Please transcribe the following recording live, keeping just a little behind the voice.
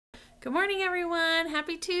Good morning, everyone.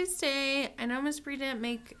 Happy Tuesday. I know Miss Bree didn't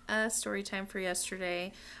make a story time for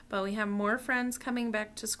yesterday, but we have more friends coming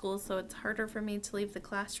back to school, so it's harder for me to leave the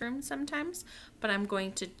classroom sometimes. But I'm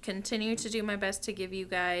going to continue to do my best to give you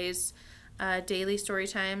guys daily story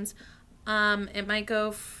times. It might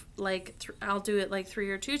go I'll do it like 3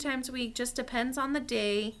 or 2 times a week. Just depends on the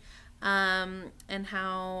day and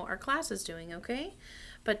how our class is doing, okay?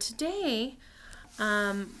 But today,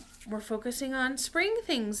 we're focusing on spring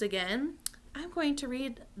things again. I'm going to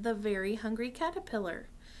read The Very Hungry Caterpillar.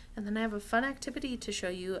 And then I have a fun activity to show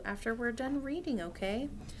you after we're done reading, okay?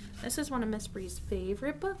 This is one of Miss Bree's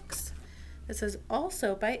favorite books. This is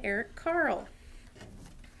also by Eric Carle.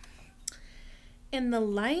 In the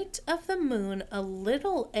light of the moon, a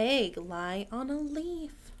little egg lie on a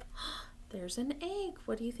leaf. There's an egg.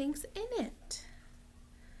 What do you think's in it?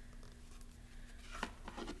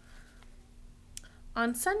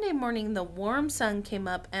 On Sunday morning, the warm sun came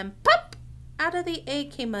up and pop! Out of the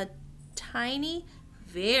egg came a tiny,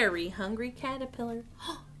 very hungry caterpillar.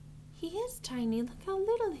 He is tiny. Look how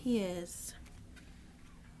little he is.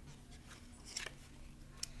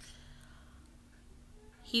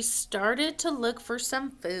 He started to look for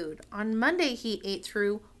some food. On Monday, he ate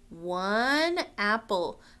through 1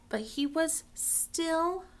 apple, but he was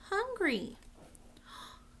still hungry.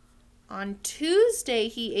 On Tuesday,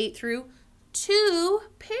 he ate through 2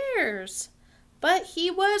 pears, but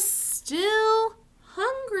he was still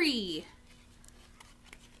hungry.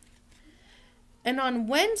 And on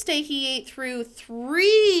Wednesday, he ate through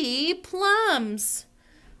 3 plums,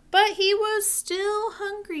 but he was still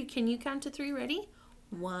hungry. Can you count to 3? Ready?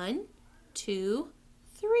 1, 2,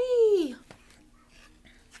 3.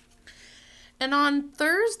 And on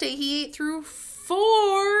Thursday, he ate through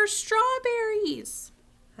 4 strawberries.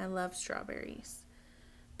 I love strawberries.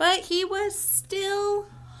 But he was still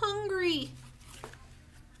hungry.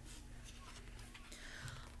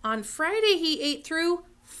 On Friday, he ate through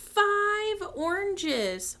 5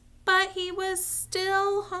 oranges, but he was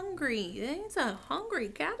still hungry. He's a hungry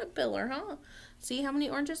caterpillar, huh? See how many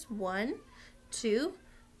oranges? 1, 2,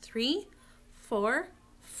 3, 4,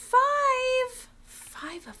 5.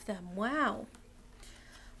 5 of them. Wow.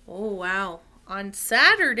 Oh, wow. On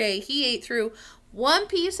Saturday, he ate through 1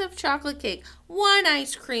 piece of chocolate cake, 1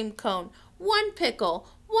 ice cream cone, 1 pickle,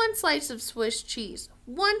 1 slice of Swiss cheese,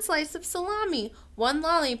 1 slice of salami, 1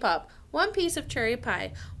 lollipop, 1 piece of cherry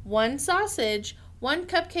pie, 1 sausage, 1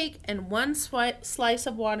 cupcake, and 1 slice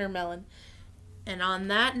of watermelon. And on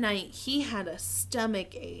that night, he had a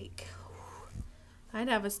stomach ache. I'd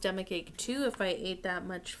have a stomach ache too if I ate that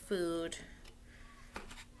much food.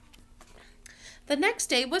 The next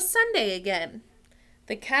day was Sunday again.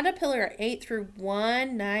 The caterpillar ate through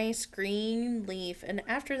 1 nice green leaf, and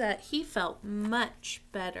after that he felt much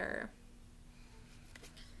better.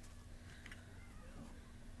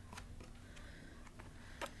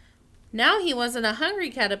 Now he wasn't a hungry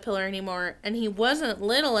caterpillar anymore, and he wasn't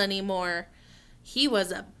little anymore. He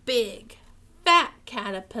was a big, fat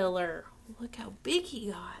caterpillar. Look how big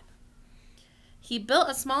he got. He built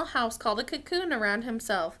a small house called a cocoon around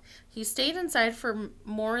himself. He stayed inside for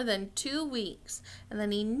more than 2 weeks, and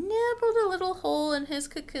then he nibbled a little hole in his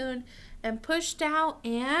cocoon and pushed out,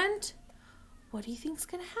 and what do you think's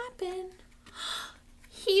gonna happen?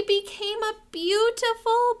 He became a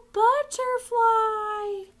beautiful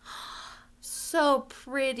butterfly. So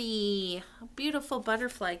pretty. A beautiful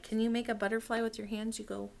butterfly. Can you make a butterfly with your hands? You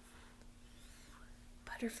go,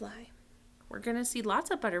 butterfly. We're going to see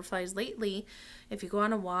lots of butterflies lately. If you go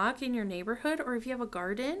on a walk in your neighborhood or if you have a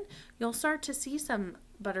garden, you'll start to see some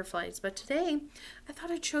butterflies. But today, I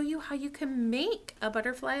thought I'd show you how you can make a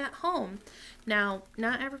butterfly at home. Now,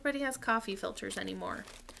 not everybody has coffee filters anymore,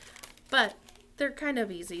 but they're kind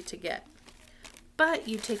of easy to get. But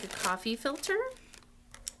you take a coffee filter,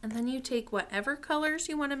 and then you take whatever colors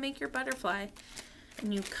you want to make your butterfly,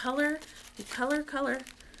 and you color.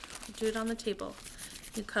 Do it on the table.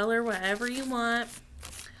 You color whatever you want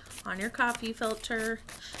on your coffee filter.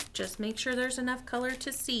 Just make sure there's enough color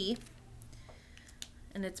to see.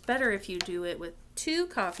 And it's better if you do it with 2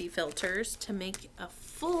 coffee filters to make a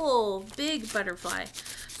full big butterfly.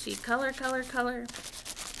 So you color.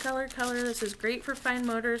 This is great for fine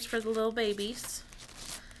motors for the little babies.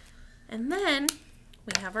 And then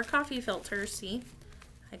we have our coffee filter. See,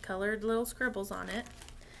 I colored little scribbles on it.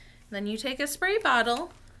 Then you take a spray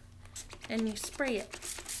bottle and you spray it.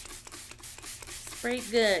 Spray it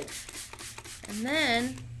good. And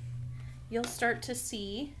then you'll start to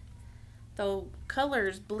see the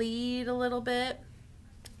colors bleed a little bit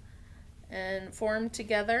and form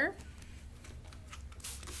together.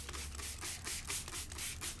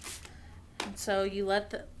 So you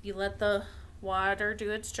let the water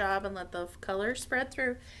do its job and let the color spread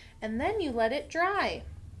through, and then you let it dry.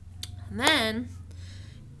 And then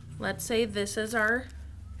let's say this is our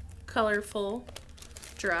colorful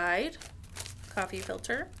dried coffee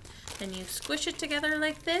filter, and you squish it together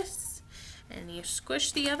like this, and you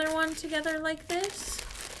squish the other one together like this,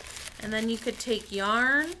 and then you could take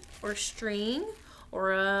yarn or string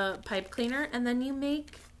or a pipe cleaner, and then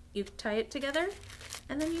you tie it together,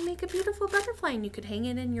 and then you make a beautiful butterfly. And you could hang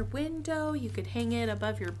it in your window, you could hang it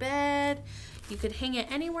above your bed, you could hang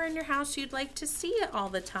it anywhere in your house you'd like to see it all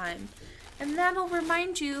the time. And that'll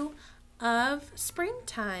remind you of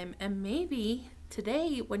springtime. And maybe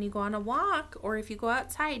today when you go on a walk or if you go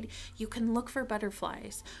outside, you can look for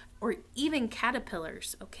butterflies or even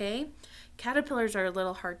caterpillars, okay? Caterpillars are a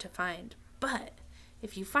little hard to find, but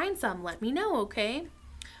if you find some, let me know, okay?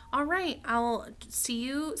 All right, I'll see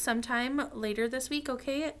you sometime later this week,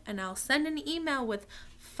 okay? And I'll send an email with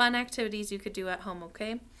fun activities you could do at home,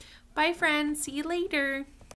 okay? Bye, friends. See you later.